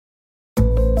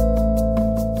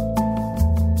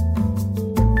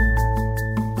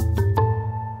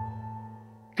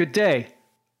Good day.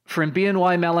 From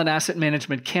BNY Mellon Asset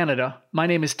Management Canada, my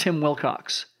name is Tim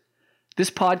Wilcox. This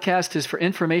podcast is for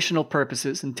informational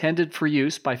purposes intended for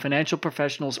use by financial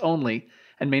professionals only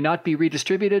and may not be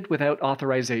redistributed without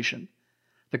authorization.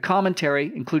 The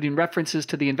commentary, including references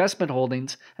to the investment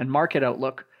holdings and market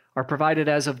outlook, are provided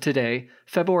as of today,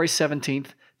 February 17th,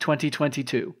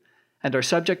 2022, and are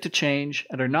subject to change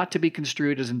and are not to be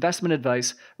construed as investment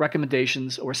advice,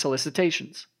 recommendations, or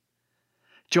solicitations.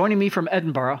 Joining me from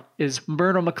Edinburgh is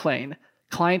Murdo Maclean,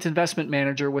 Client Investment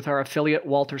Manager with our affiliate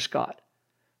Walter Scott.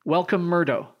 Welcome,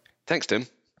 Murdo. Thanks, Tim.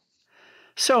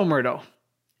 So, Murdo,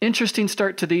 interesting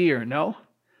start to the year, no?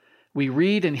 We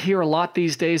read and hear a lot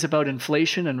these days about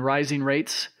inflation and rising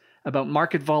rates, about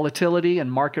market volatility and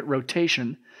market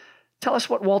rotation. Tell us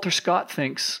what Walter Scott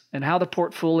thinks and how the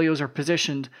portfolios are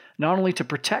positioned not only to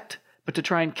protect, but to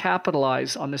try and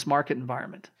capitalize on this market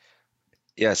environment.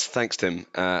 Yes, thanks, Tim.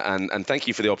 And thank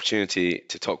you for the opportunity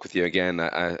to talk with you again.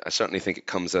 I certainly think it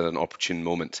comes at an opportune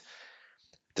moment.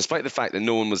 Despite the fact that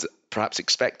no one was perhaps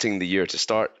expecting the year to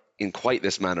start in quite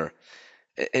this manner,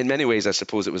 in many ways, I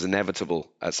suppose it was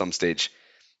inevitable at some stage.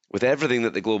 With everything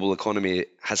that the global economy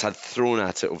has had thrown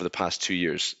at it over the past 2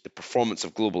 years, the performance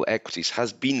of global equities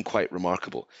has been quite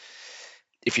remarkable.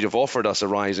 If you'd have offered us a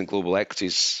rise in global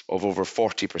equities of over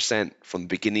 40% from the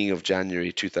beginning of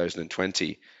January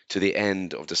 2020 to the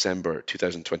end of December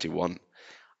 2021,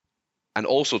 and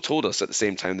also told us at the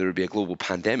same time there would be a global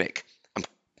pandemic, I'm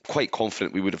quite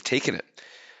confident we would have taken it.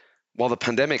 While the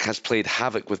pandemic has played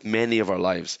havoc with many of our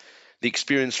lives, the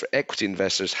experience for equity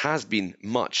investors has been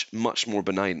much, much more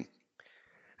benign.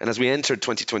 And as we entered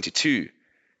 2022,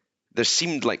 there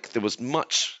seemed like there was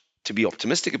much to be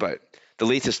optimistic about. The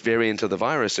latest variant of the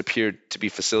virus appeared to be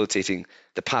facilitating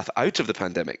the path out of the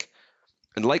pandemic.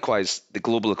 And likewise, the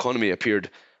global economy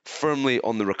appeared firmly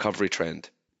on the recovery trend.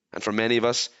 And for many of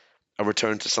us, a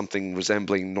return to something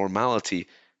resembling normality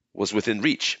was within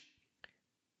reach.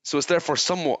 So it's therefore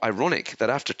somewhat ironic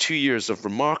that after 2 years of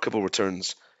remarkable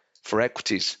returns for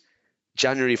equities,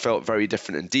 January felt very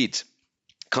different indeed.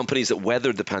 Companies that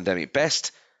weathered the pandemic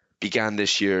best began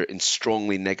this year in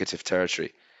strongly negative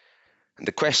territory. And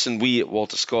the question we at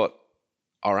Walter Scott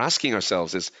are asking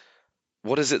ourselves is,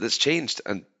 what is it that's changed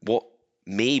and what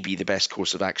may be the best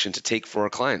course of action to take for our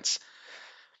clients?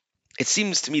 It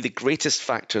seems to me the greatest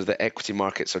factor that equity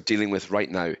markets are dealing with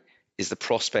right now is the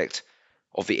prospect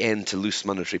of the end to loose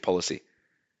monetary policy.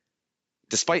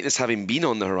 Despite this having been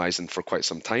on the horizon for quite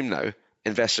some time now,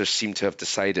 investors seem to have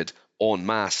decided en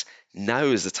masse now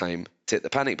is the time to hit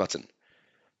the panic button.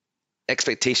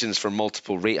 Expectations for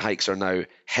multiple rate hikes are now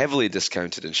heavily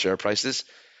discounted in share prices,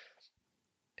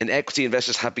 and equity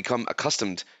investors have become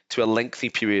accustomed to a lengthy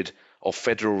period of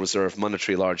Federal Reserve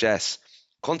monetary largesse.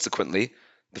 Consequently,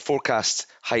 the forecast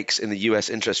hikes in the US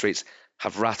interest rates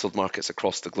have rattled markets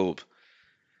across the globe.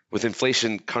 With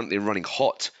inflation currently running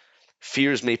hot,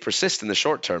 fears may persist in the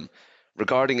short term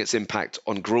regarding its impact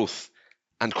on growth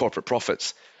and corporate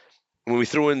profits. When we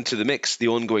throw into the mix the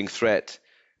ongoing threat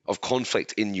of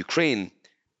conflict in Ukraine,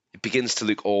 it begins to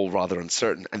look all rather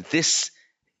uncertain. And this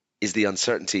is the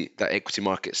uncertainty that equity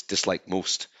markets dislike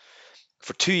most.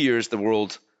 For 2 years, the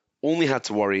world only had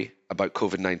to worry about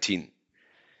COVID-19.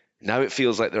 Now it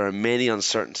feels like there are many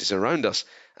uncertainties around us,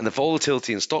 and the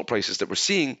volatility in stock prices that we're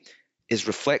seeing is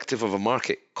reflective of a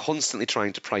market constantly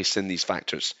trying to price in these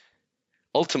factors.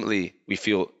 Ultimately, we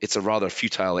feel it's a rather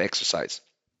futile exercise.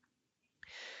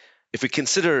 If we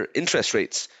consider interest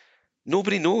rates,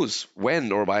 nobody knows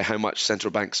when or by how much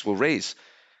central banks will raise.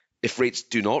 If rates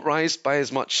do not rise by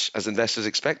as much as investors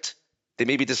expect, they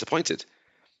may be disappointed.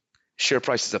 Share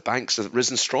prices of banks have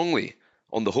risen strongly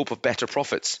on the hope of better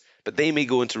profits, but they may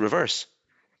go into reverse.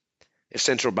 If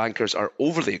central bankers are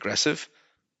overly aggressive,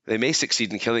 they may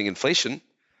succeed in killing inflation,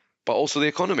 but also the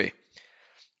economy.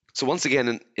 So once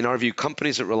again, in our view,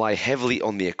 companies that rely heavily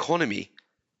on the economy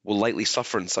will likely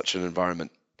suffer in such an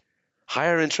environment.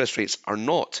 Higher interest rates are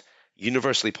not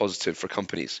universally positive for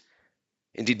companies.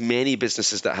 Indeed, many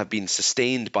businesses that have been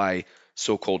sustained by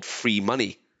so-called free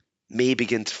money may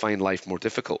begin to find life more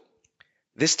difficult.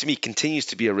 This, to me, continues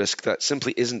to be a risk that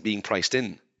simply isn't being priced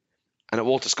in. And at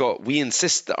Walter Scott, we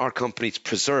insist that our companies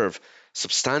preserve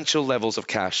substantial levels of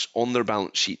cash on their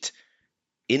balance sheet,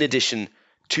 in addition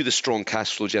to the strong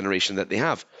cash flow generation that they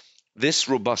have. This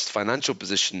robust financial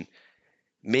position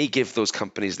may give those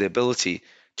companies the ability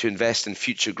to invest in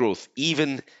future growth,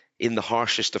 even in the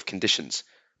harshest of conditions,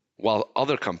 while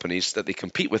other companies that they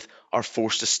compete with are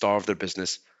forced to starve their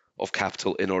business of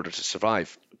capital in order to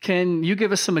survive. Can you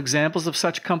give us some examples of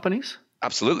such companies?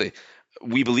 Absolutely.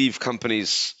 We believe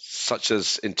companies such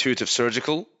as Intuitive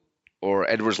Surgical or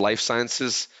Edwards Life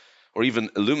Sciences or even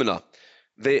Illumina.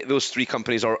 Those three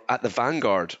companies are at the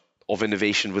vanguard of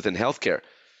innovation within healthcare.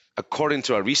 According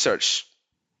to our research,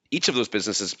 each of those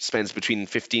businesses spends between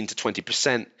 15 to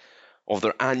 20% of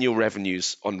their annual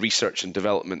revenues on research and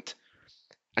development,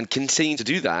 and continue to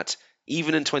do that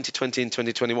even in 2020 and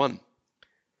 2021.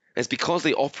 It's because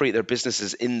they operate their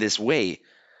businesses in this way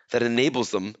that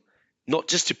enables them not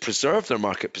just to preserve their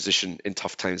market position in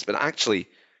tough times, but actually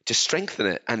to strengthen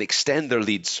it and extend their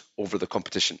leads over the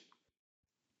competition.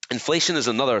 Inflation is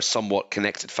another somewhat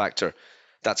connected factor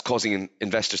that's causing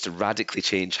investors to radically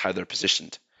change how they're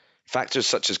positioned. Factors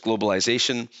such as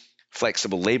globalization,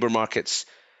 flexible labor markets,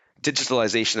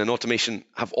 digitalization, and automation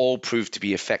have all proved to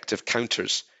be effective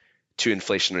counters to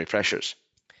inflationary pressures.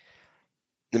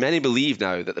 Now, many believe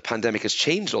now that the pandemic has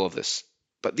changed all of this,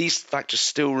 but these factors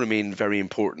still remain very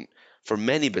important for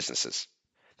many businesses.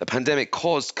 The pandemic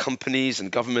caused companies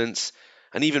and governments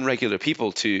and even regular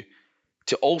people to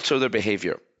alter their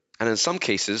behavior, and in some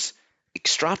cases,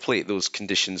 extrapolate those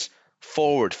conditions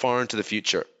forward far into the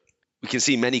future. We can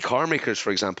see many car makers,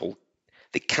 for example,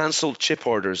 they cancelled chip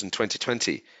orders in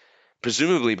 2020,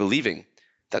 presumably believing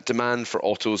that demand for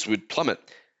autos would plummet,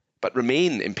 but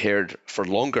remain impaired for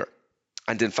longer.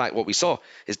 And in fact, what we saw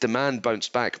is demand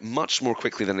bounced back much more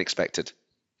quickly than expected,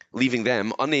 leaving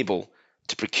them unable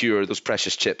to procure those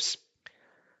precious chips.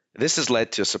 This has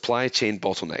led to a supply chain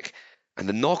bottleneck, and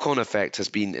the knock-on effect has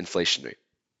been inflationary.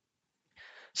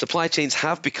 Supply chains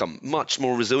have become much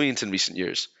more resilient in recent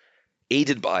years,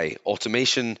 aided by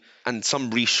automation and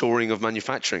some reshoring of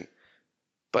manufacturing.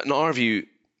 But in our view,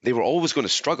 they were always going to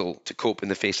struggle to cope in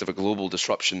the face of a global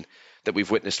disruption that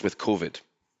we've witnessed with COVID.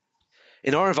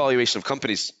 In our evaluation of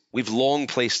companies, we've long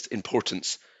placed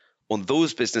importance on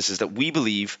those businesses that we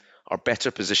believe are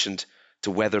better positioned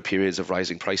to weather periods of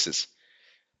rising prices.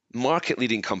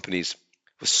 Market-leading companies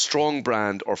with strong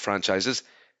brand or franchises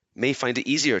may find it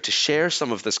easier to share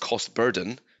some of this cost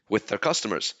burden with their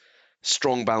customers.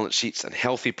 Strong balance sheets and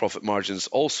healthy profit margins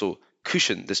also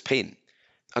cushion this pain.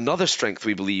 Another strength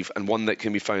we believe, and one that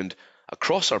can be found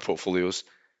across our portfolios,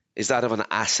 is that of an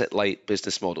asset-light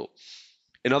business model.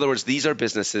 In other words, these are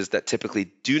businesses that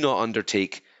typically do not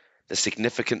undertake the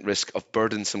significant risk of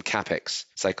burdensome capex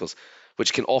cycles,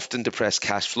 which can often depress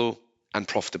cash flow and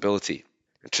profitability.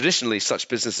 And traditionally, such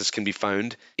businesses can be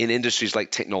found in industries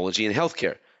like technology and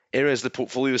healthcare, areas the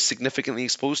portfolio is significantly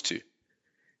exposed to.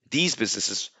 These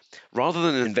businesses, rather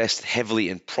than invest heavily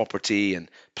in property and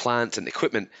plant and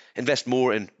equipment, invest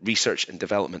more in research and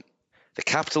development. The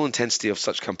capital intensity of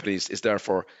such companies is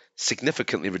therefore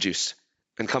significantly reduced,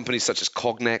 and companies such as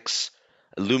Cognex,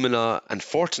 Illumina, and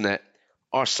Fortinet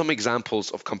are some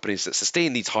examples of companies that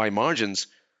sustain these high margins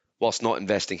whilst not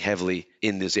investing heavily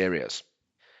in these areas.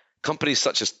 Companies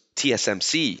such as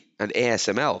TSMC and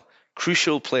ASML,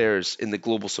 crucial players in the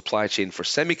global supply chain for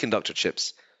semiconductor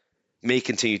chips, may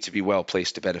continue to be well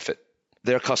placed to benefit.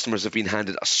 Their customers have been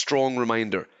handed a strong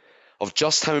reminder of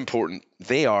just how important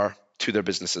they are to their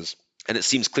businesses, and it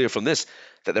seems clear from this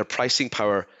that their pricing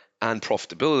power and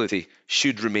profitability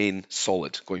should remain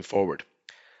solid going forward.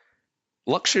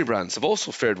 Luxury brands have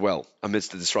also fared well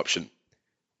amidst the disruption.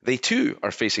 They too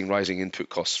are facing rising input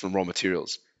costs from raw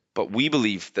materials, but we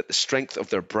believe that the strength of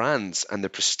their brands and the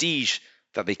prestige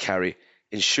that they carry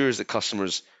ensures that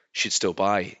customers should still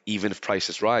buy, even if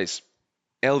prices rise.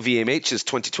 LVMH's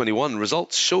 2021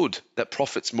 results showed that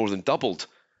profits more than doubled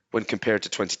when compared to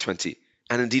 2020,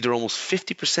 and indeed are almost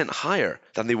 50% higher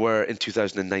than they were in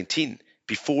 2019,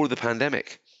 before the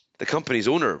pandemic. The company's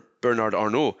owner, Bernard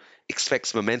Arnault,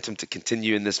 expects momentum to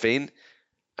continue in this vein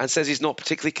and says he's not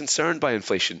particularly concerned by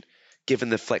inflation, given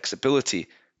the flexibility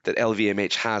that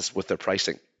LVMH has with their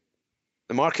pricing.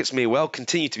 The markets may well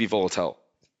continue to be volatile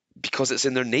because it's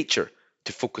in their nature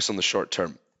to focus on the short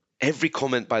term. Every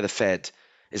comment by the Fed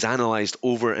is analysed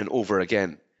over and over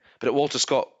again. But at Walter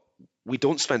Scott, we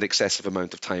don't spend excessive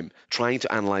amount of time trying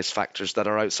to analyse factors that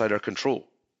are outside our control.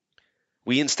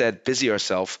 We instead busy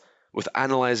ourselves with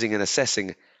analysing and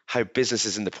assessing how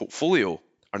businesses in the portfolio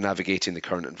are navigating the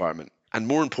current environment, and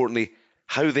more importantly,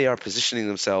 how they are positioning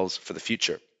themselves for the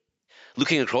future.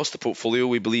 Looking across the portfolio,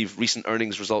 we believe recent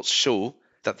earnings results show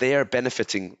that they are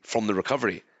benefiting from the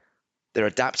recovery. They're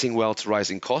adapting well to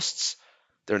rising costs,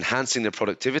 they're enhancing their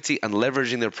productivity and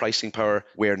leveraging their pricing power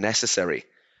where necessary.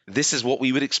 This is what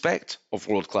we would expect of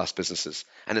world-class businesses,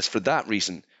 and it's for that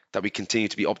reason that we continue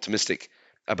to be optimistic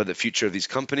about the future of these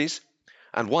companies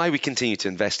and why we continue to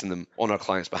invest in them on our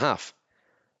clients' behalf.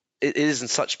 It is in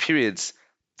such periods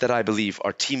that I believe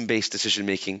our team-based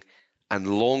decision-making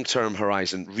and long-term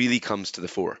horizon really comes to the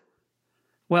fore.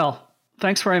 Well,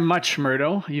 thanks very much,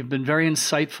 Murdo. You've been very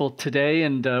insightful today,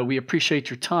 and we appreciate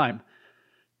your time.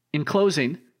 In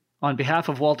closing, on behalf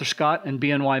of Walter Scott and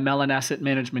BNY Mellon Asset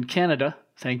Management Canada,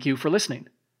 thank you for listening.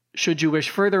 Should you wish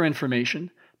further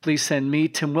information, please send me,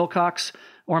 Tim Wilcox,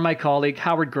 or my colleague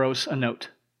Howard Gross a note.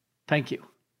 Thank you.